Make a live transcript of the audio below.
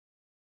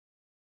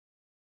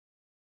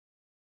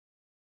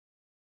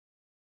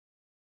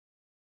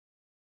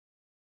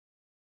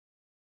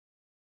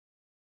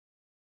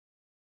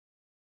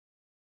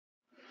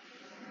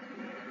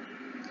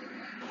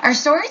Our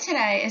story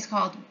today is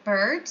called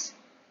Birds,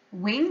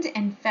 Winged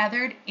and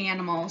Feathered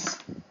Animals,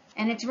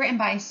 and it's written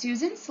by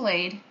Susan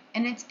Slade,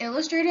 and it's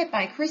illustrated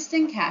by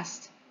Kristen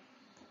Kest.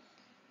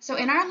 So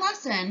in our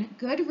lesson,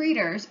 good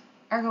readers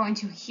are going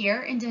to hear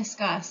and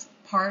discuss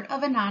part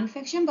of a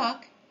nonfiction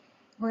book.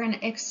 We're going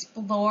to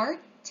explore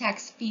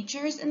text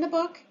features in the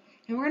book,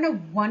 and we're going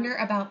to wonder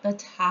about the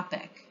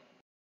topic.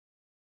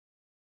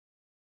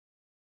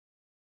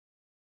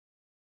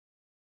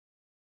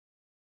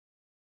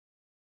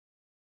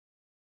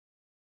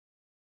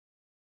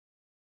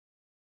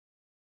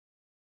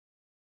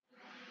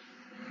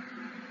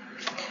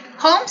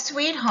 Home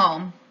sweet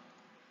home.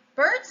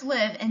 Birds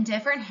live in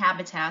different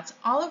habitats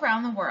all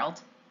around the world.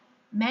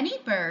 Many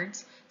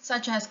birds,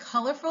 such as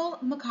colorful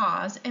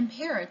macaws and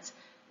parrots,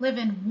 live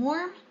in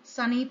warm,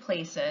 sunny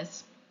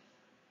places.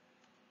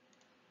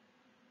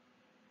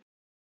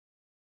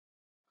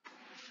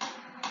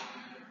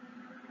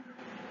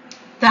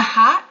 The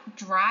hot,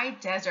 dry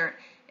desert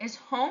is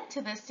home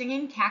to the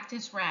singing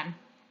cactus wren.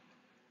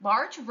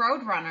 Large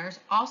roadrunners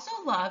also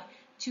love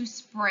to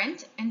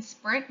sprint, and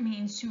sprint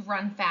means to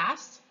run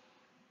fast,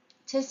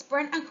 to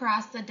sprint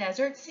across the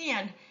desert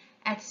sand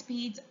at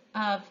speeds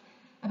of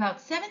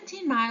about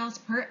 17 miles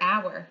per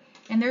hour.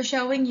 And they're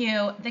showing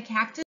you the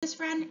cactus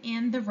wren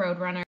and the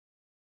roadrunner.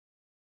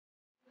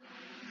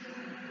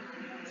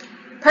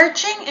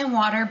 Perching and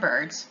water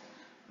birds.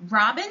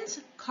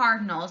 Robins,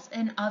 cardinals,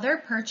 and other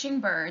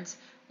perching birds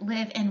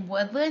live in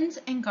woodlands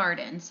and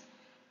gardens.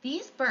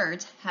 These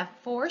birds have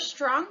 4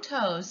 strong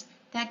toes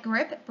that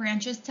grip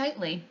branches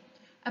tightly.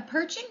 A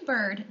perching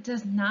bird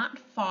does not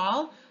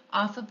fall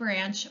off a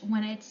branch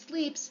when it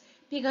sleeps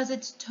because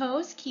its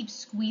toes keep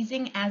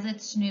squeezing as it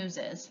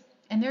snoozes.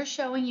 And they're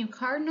showing you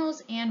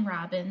cardinals and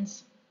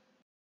robins.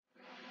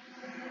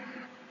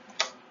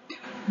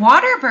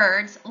 Water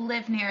birds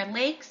live near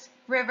lakes,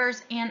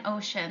 rivers, and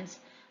oceans.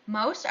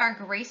 Most are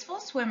graceful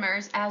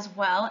swimmers as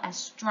well as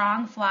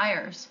strong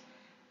flyers.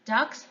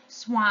 Ducks,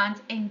 swans,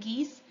 and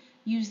geese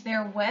use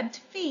their webbed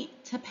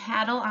feet to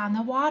paddle on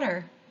the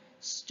water.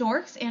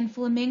 Storks and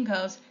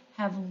flamingos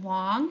have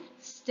long,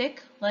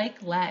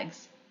 stick-like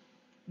legs.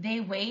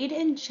 They wade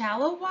in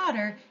shallow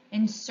water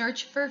in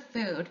search for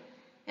food.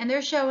 And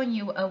they're showing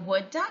you a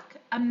wood duck,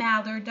 a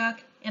mallard duck,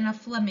 and a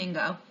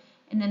flamingo.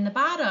 And in the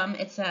bottom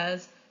it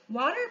says,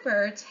 water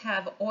birds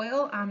have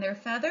oil on their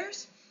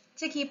feathers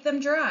to keep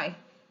them dry.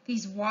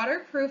 These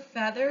waterproof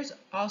feathers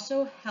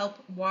also help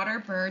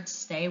water birds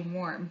stay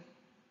warm.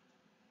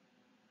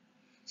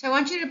 So I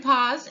want you to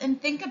pause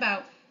and think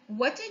about,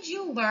 what did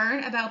you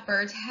learn about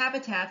birds'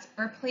 habitats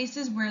or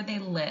places where they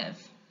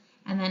live?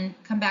 And then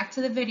come back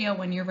to the video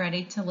when you're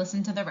ready to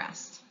listen to the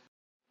rest.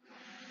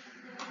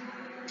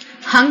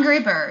 Hungry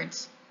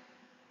birds.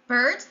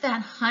 Birds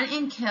that hunt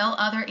and kill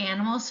other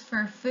animals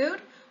for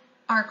food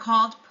are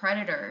called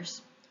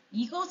predators.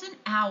 Eagles and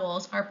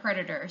owls are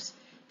predators.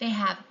 They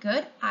have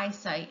good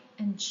eyesight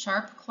and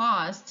sharp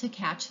claws to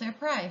catch their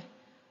prey.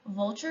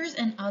 Vultures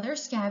and other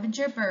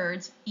scavenger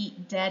birds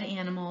eat dead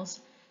animals.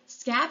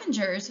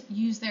 Scavengers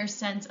use their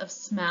sense of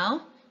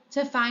smell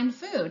to find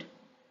food.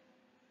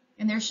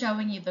 And they're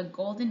showing you the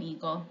golden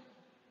eagle.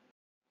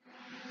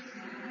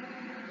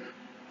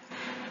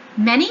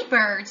 Many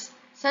birds,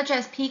 such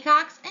as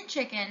peacocks and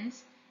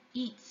chickens,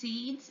 eat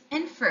seeds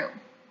and fruit.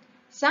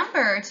 Some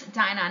birds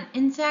dine on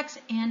insects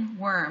and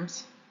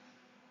worms.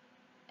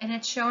 And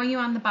it's showing you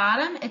on the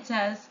bottom, it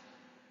says,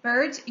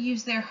 birds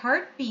use their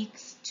hard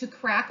beaks to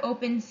crack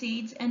open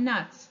seeds and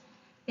nuts.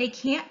 They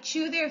can't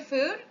chew their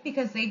food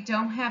because they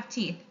don't have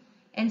teeth.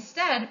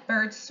 Instead,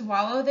 birds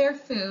swallow their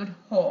food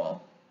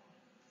whole.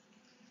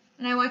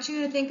 And I want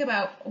you to think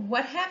about,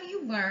 what have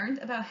you learned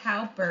about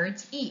how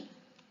birds eat?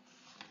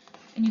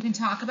 And you can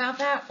talk about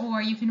that,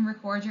 or you can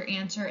record your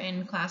answer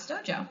in Class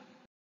Dojo.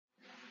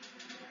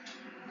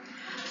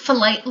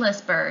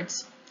 Flightless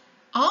birds.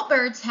 All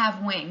birds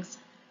have wings,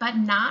 but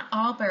not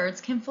all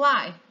birds can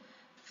fly.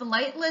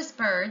 Flightless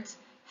birds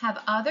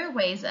have other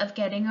ways of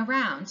getting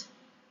around.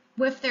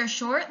 With their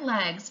short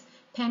legs,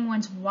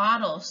 penguins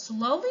waddle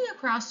slowly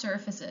across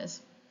surfaces.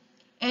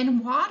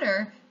 In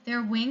water,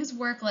 their wings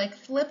work like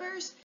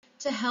flippers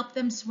to help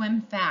them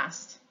swim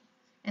fast.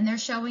 And they're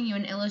showing you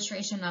an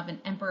illustration of an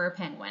emperor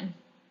penguin.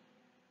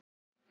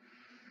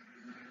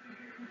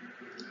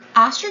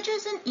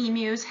 Ostriches and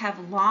emus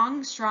have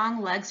long,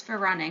 strong legs for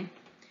running.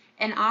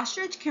 An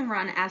ostrich can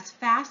run as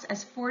fast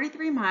as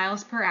 43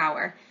 miles per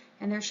hour,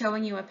 and they're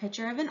showing you a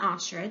picture of an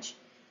ostrich.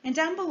 And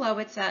down below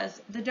it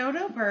says, the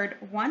dodo bird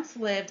once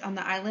lived on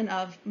the island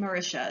of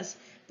Mauritius,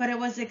 but it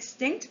was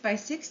extinct by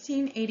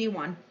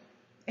 1681.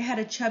 It had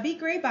a chubby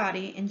gray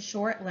body and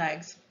short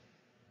legs.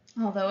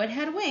 Although it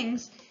had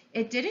wings,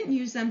 it didn't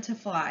use them to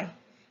fly.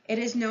 It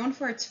is known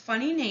for its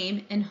funny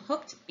name and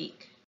hooked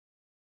beak.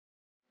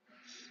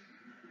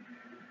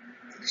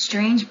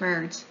 Strange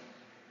birds.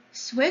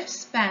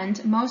 Swifts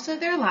spend most of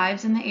their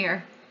lives in the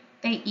air.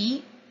 They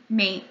eat,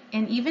 mate,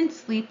 and even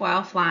sleep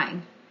while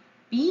flying.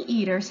 Bee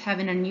eaters have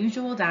an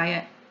unusual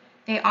diet.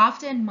 They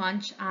often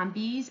munch on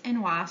bees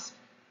and wasps.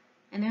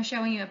 And they're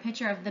showing you a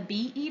picture of the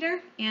bee eater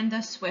and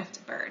the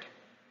swift bird.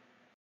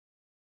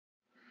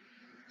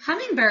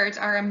 Hummingbirds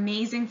are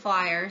amazing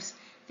flyers.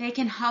 They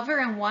can hover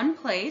in one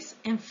place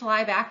and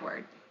fly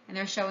backward. And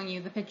they're showing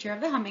you the picture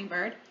of the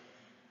hummingbird.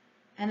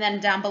 And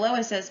then down below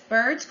it says,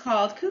 birds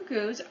called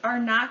cuckoos are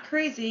not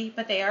crazy,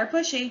 but they are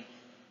pushy.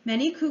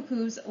 Many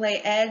cuckoos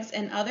lay eggs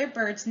in other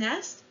birds'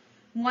 nests.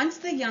 Once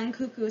the young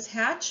cuckoos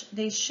hatch,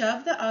 they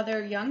shove the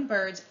other young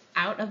birds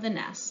out of the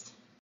nest.